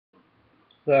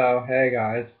So, hey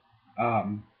guys,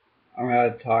 I'm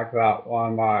going to talk about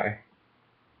one of my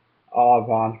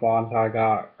Alivan bonds I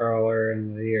got earlier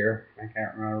in the year. I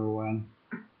can't remember when.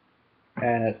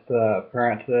 And it's the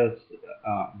Apprentice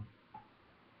um,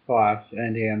 slash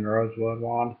Indian Rosewood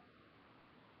wand.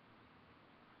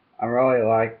 I'm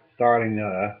really starting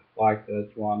to like this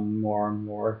one more and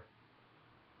more.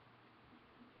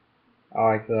 I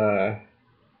like the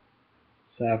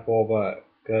simple but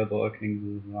good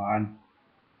looking design.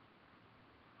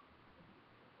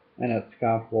 And it's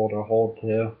comfortable to hold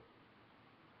too.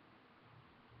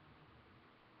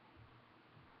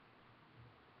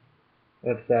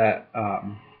 It's at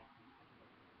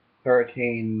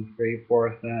 13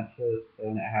 3/4 inches,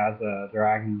 and it has a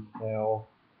dragon's tail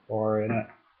core in it.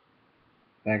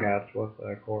 I think that's what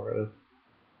the core is.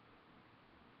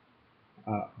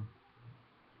 Uh,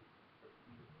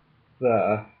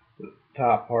 the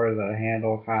top part of the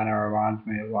handle kind of reminds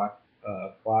me of like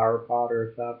a flower pot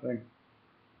or something.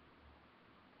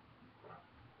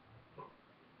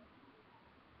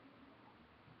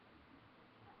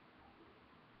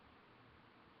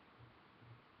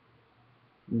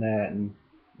 And then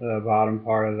the bottom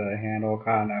part of the handle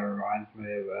kind of reminds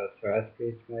me of a stress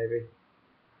piece, maybe.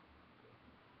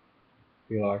 If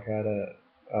you look at it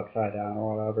upside down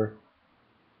or whatever.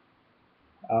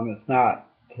 It's not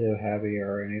too heavy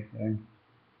or anything.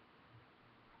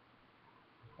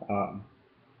 Um,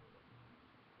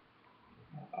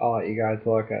 I'll let you guys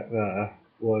look at the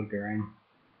wood grain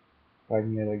if I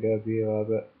can get a good view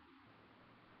of it.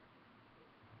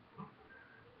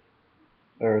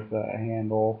 There's the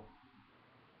handle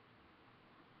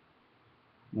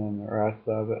and then the rest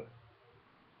of it.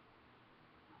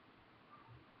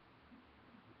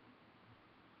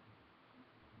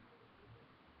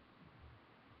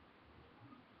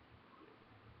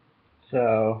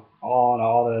 So all in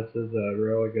all, this is a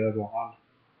really good wand.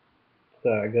 It's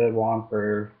a good wand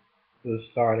for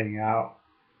just starting out,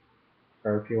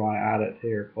 or if you want to add it to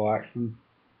your collection.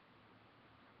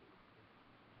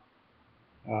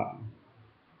 Um,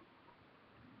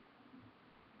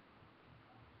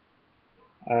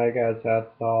 I guess that's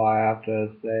all I have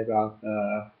to say about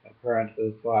the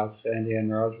Apprentice slash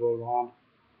Indian Rosewood wand.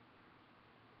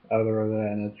 Other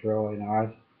than it's really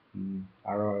nice, and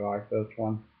I really like this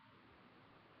one.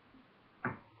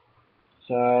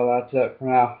 So that's it for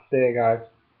now. See you guys.